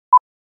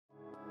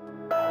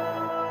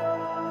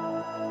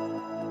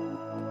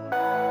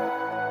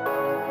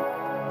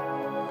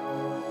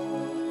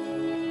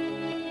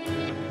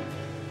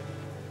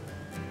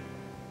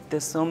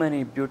There's so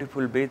many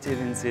beautiful beaches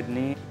in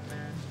Sydney.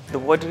 The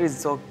water is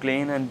so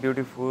clean and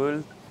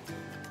beautiful.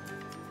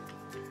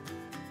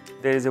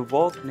 There is a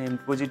walk named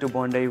Puji to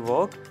Bondi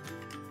Walk.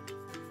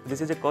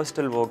 This is a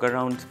coastal walk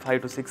around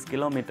 5 to 6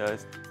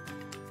 kilometers.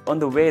 On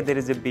the way there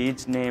is a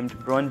beach named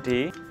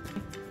Bronte.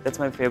 That's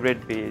my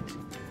favorite beach.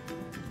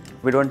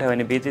 We don't have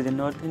any beaches in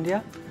North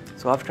India.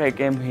 So after I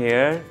came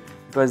here,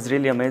 it was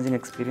really amazing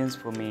experience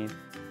for me.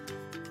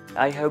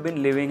 I have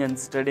been living and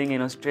studying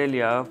in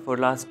Australia for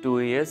last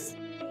 2 years.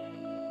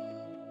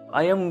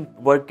 I am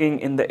working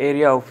in the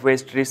area of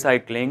waste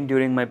recycling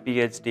during my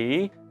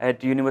PhD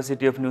at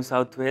University of New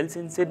South Wales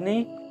in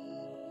Sydney.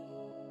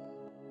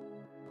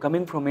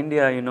 Coming from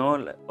India,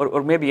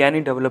 or maybe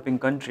any developing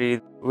country,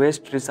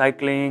 waste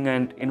recycling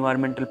and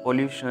environmental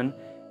pollution,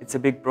 it's a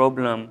big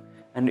problem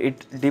and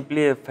it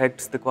deeply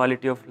affects the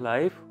quality of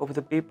life of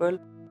the people.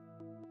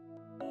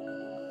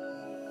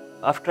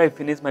 After I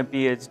finish my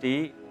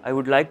PhD, I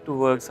would like to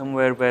work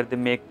somewhere where they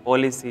make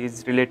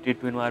policies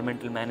related to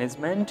environmental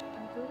management.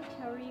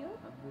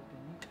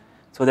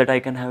 So that I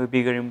can have a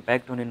bigger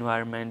impact on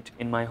environment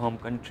in my home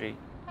country.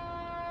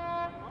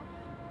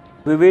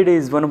 Vivid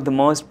is one of the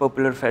most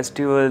popular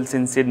festivals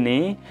in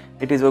Sydney.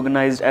 It is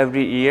organized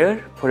every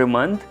year for a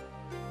month.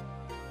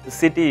 The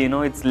city,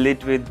 it's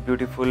lit with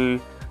beautiful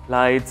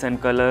lights and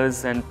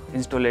colors and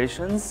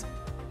installations.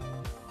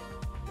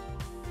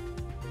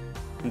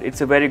 And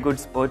it's a very good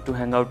spot to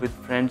hang out with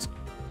friends.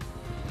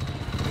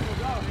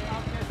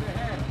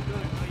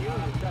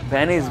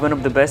 Benny is one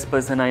of the best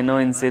person I know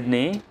in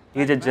Sydney.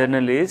 He's a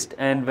journalist,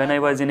 and when I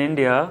was in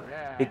India,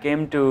 he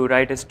came to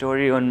write a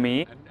story on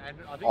me.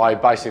 I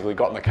basically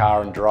got in the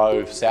car and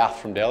drove south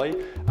from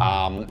Delhi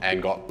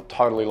and got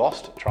totally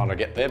lost trying to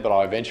get there, but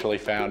I eventually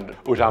found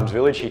Uttam's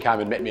village. He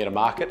came and met me at a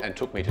market and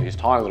took me to his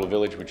tiny little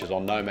village, which is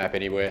on no map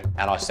anywhere.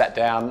 And I sat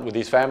down with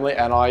his family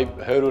and I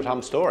heard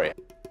Uttam's story.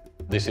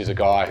 This is a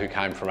guy who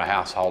came from a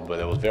household where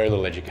there was very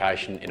little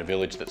education in a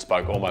village that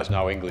spoke almost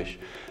no English.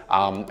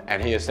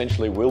 And he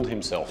essentially willed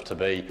himself to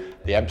be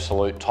the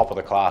absolute top of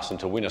the class and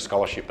to win a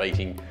scholarship,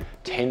 beating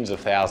tens of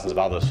thousands of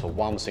others for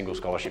one single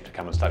scholarship to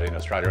come and study in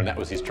Australia. And that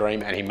was his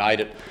dream, and he made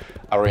it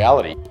a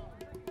reality.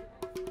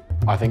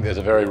 I think there's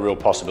a very real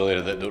possibility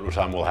that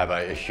Uttam will have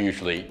a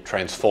hugely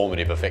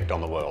transformative effect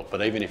on the world.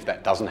 But even if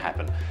that doesn't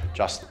happen,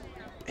 just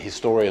his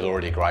story is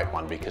already a great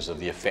one because of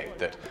the effect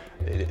that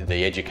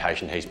the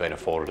education he's been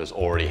afforded has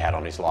already had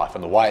on his life,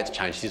 and the way it's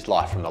changed his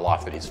life from the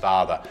life that his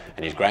father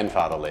and his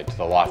grandfather led to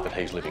the life that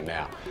he's living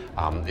now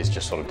is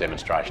just sort of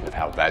demonstration of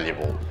how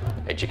valuable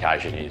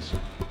education is.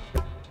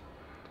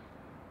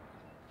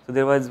 So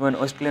there was one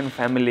Australian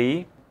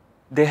family.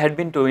 They had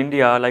been to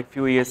India like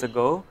few years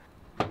ago.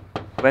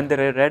 When they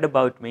read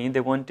about me, they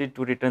wanted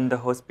to return the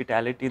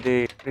hospitality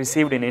they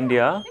received in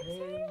India.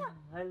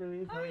 Hi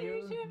Louise, how are you?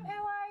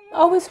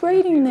 I was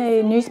reading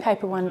the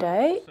newspaper one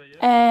day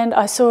and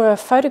I saw a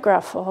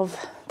photograph of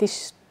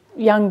this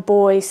young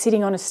boy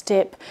sitting on a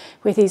step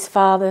with his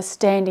father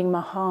standing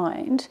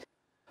behind.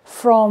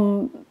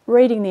 From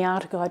reading the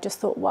article, I just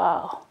thought,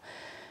 wow,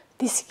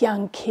 this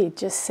young kid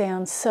just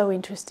sounds so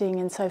interesting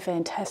and so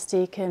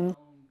fantastic, and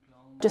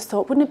just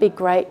thought, wouldn't it be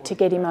great to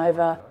get him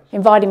over,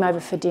 invite him over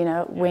for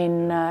dinner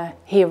when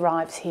he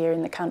arrives here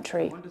in the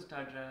country. I want to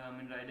start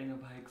riding a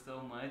bike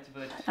so much,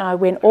 but I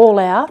went all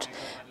out,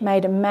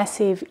 made a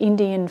massive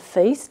Indian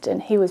feast,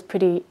 and he was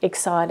pretty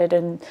excited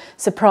and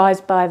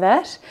surprised by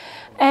that.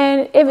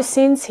 And ever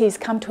since, he's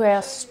come to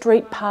our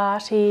street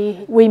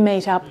party. We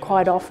meet up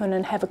quite often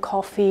and have a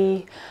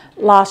coffee.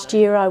 Last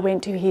year I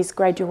went to his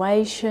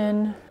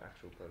graduation.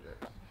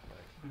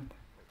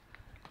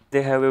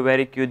 they have a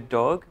very cute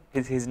dog.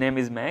 His name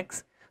is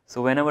Max.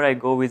 So whenever I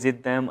go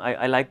visit them,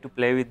 I like to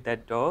play with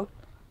that dog.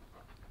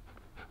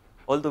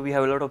 Although we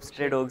have a lot of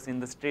stray dogs in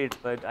the street,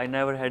 but I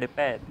never had a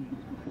pet.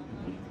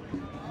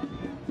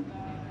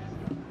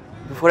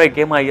 Before I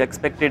came, I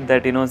expected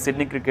that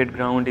Sydney cricket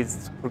ground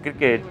is for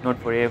cricket, not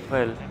for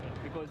AFL.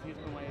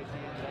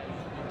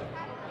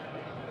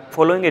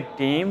 Following a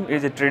team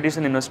is a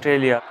tradition in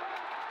Australia.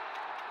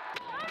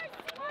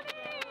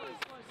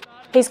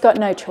 He's got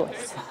no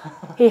choice.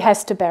 He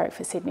has to barrack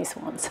for Sydney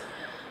Swans.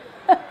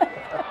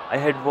 I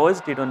had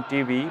watched it on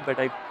TV, but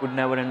I could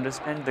never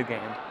understand the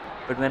game.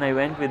 But when I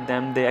went with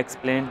them, they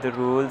explained the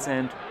rules,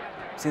 and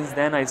since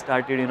then I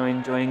started,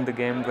 enjoying the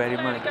game very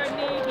much.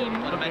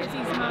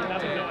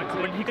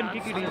 But he can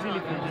kick it easily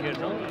from here,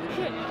 no?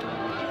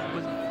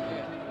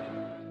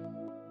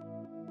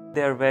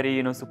 They are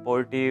very,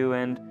 supportive,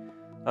 and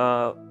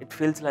it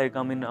feels like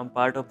I'm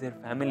part of their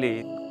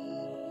family.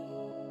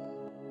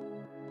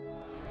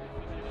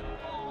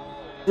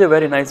 It's a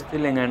very nice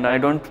feeling, and I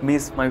don't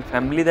miss my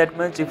family that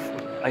much if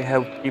I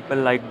have people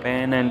like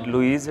Ben and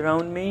Louise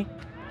around me.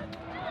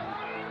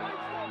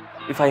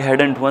 If I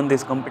hadn't won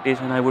this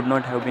competition, I would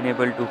not have been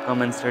able to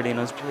come and study in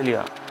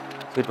Australia.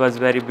 So it was a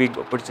very big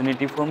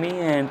opportunity for me,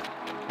 and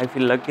I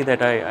feel lucky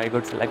that I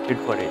got selected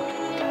for it.